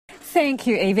Thank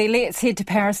you, Evie. Let's head to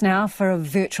Paris now for a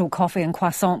virtual coffee and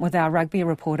croissant with our rugby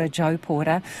reporter, Joe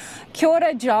Porter. Kia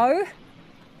ora, Joe.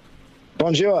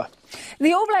 Bonjour.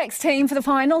 The All Blacks team for the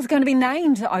final is going to be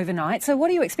named overnight, so what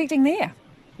are you expecting there?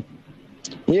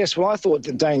 Yes, well, I thought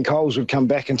that Dane Coles would come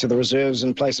back into the reserves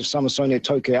in place of Samisoni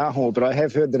Taukei'aho, but I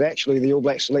have heard that actually the All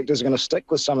Black selectors are going to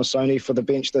stick with Samisoni for the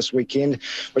bench this weekend,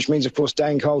 which means, of course,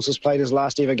 Dane Coles has played his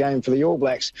last ever game for the All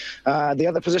Blacks. The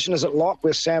other position is at lock,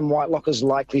 where Sam Whitelock is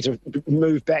likely to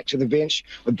move back to the bench,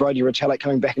 with Brodie Retallick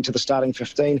coming back into the starting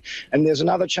 15. And there's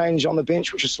another change on the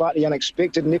bench, which is slightly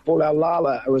unexpected. Nepo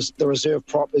Laulala, the reserve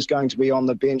prop, is going to be on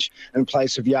the bench in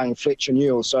place of young Fletcher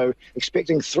Newell. So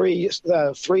expecting three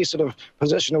sort of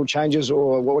positional changes,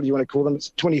 or what do you want to call them?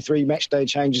 It's 23 match day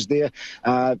changes there.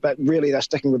 But really they're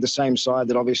sticking with the same side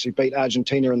that obviously beat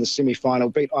Argentina in the semi-final,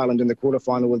 beat Ireland in the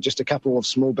quarter-final, with just a couple of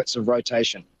small bits of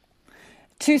rotation.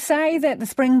 To say that the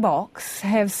Springboks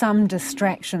have some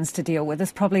distractions to deal with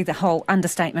is probably the whole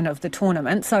understatement of the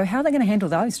tournament. So how are they going to handle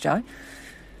those, Joe?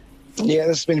 Yeah,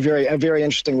 this has been a very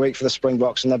interesting week for the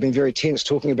Springboks, and they've been very tense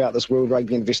talking about this World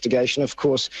Rugby investigation. Of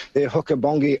course, their hooker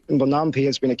Bongi Mbonampi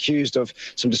has been accused of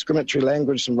some discriminatory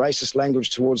language, some racist language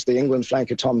towards the England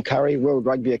flanker Tom Curry. World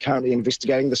Rugby are currently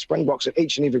investigating. The Springboks at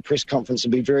each and every press conference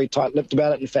have been very tight-lipped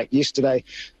about it. In fact, yesterday,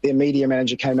 their media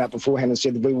manager came out beforehand and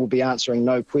said that we will be answering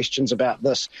no questions about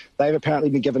this. They've apparently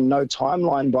been given no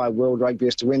timeline by World Rugby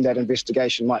as to when that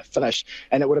investigation might finish.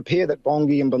 And it would appear that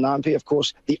Bongi Mbonampi, of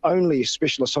course, the only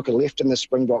specialist hooker left in the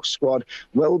Springboks squad,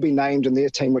 will be named in their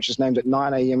team, which is named at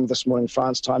 9 a.m. this morning,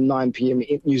 France time, 9 p.m.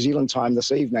 New Zealand time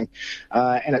this evening.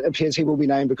 And it appears he will be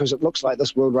named because it looks like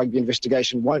this World Rugby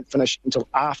investigation won't finish until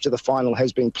after the final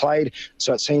has been played.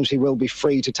 So it seems he will be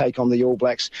free to take on the All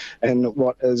Blacks in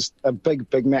what is a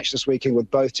big match this weekend, with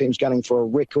both teams gunning for a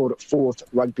record 4th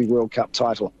Rugby World Cup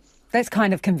title. That's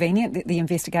kind of convenient that the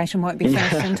investigation won't be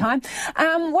finished in time.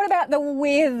 What about the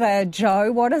weather,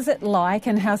 Joe? What is it like,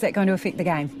 and how's that going to affect the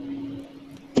game?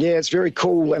 Yeah, it's very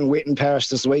cool and wet in Paris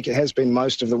this week. It has been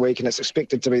most of the week, and it's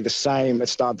expected to be the same at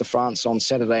Stade de France on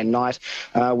Saturday night,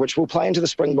 which will play into the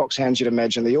Springboks' hands, you'd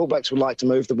imagine. The All Blacks would like to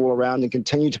move the ball around and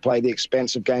continue to play the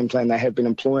expansive game plan they have been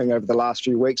employing over the last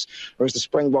few weeks, whereas the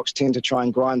Springboks tend to try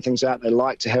and grind things out. They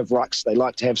like to have rucks, they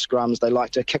like to have scrums, they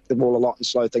like to kick the ball a lot and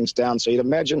slow things down. So you'd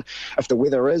imagine if the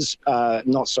weather is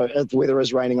if the weather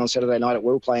is raining on Saturday night, it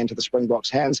will play into the Springboks'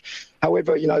 hands.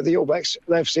 However, the All Blacks,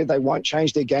 they've said they won't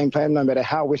change their game plan no matter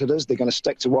how wet it is. They're going to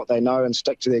stick to what they know and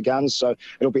stick to their guns. So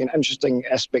it'll be an interesting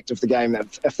aspect of the game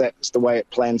if that's the way it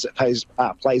plays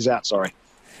out.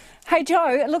 Hey, Joe,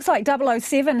 it looks like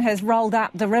 007 has rolled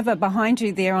up the river behind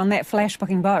you there on that flash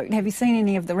booking boat. Have you seen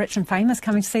any of the rich and famous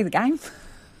coming to see the game?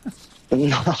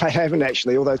 No, I haven't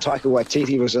actually, although Taika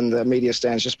Waititi was in the media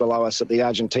stands just below us at the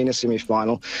Argentina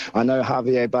semi-final. I know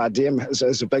Javier Bardem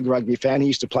is a big rugby fan. He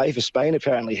used to play for Spain,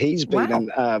 apparently. He's been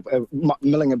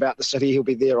milling about the city. He'll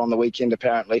be there on the weekend,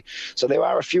 apparently. So there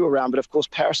are a few around, but of course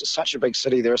Paris is such a big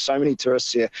city. There are so many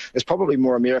tourists here. There's probably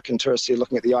more American tourists here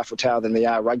looking at the Eiffel Tower than there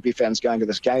are rugby fans going to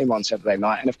this game on Saturday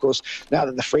night. And of course, now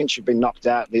that the French have been knocked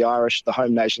out, the Irish, the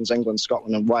home nations, England,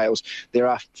 Scotland and Wales, there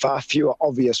are far fewer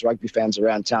obvious rugby fans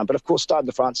around town. But of course, Stade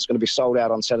de France is going to be sold out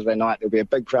on Saturday night. There'll be a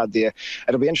big crowd there.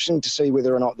 It'll be interesting to see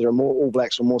whether or not there are more All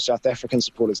Blacks or more South African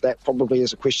supporters. That probably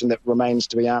is a question that remains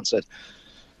to be answered.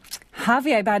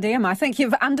 Javier Bardem, I think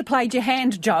you've underplayed your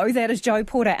hand, Joe. That is Joe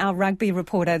Porter, our rugby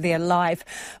reporter there live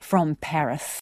from Paris.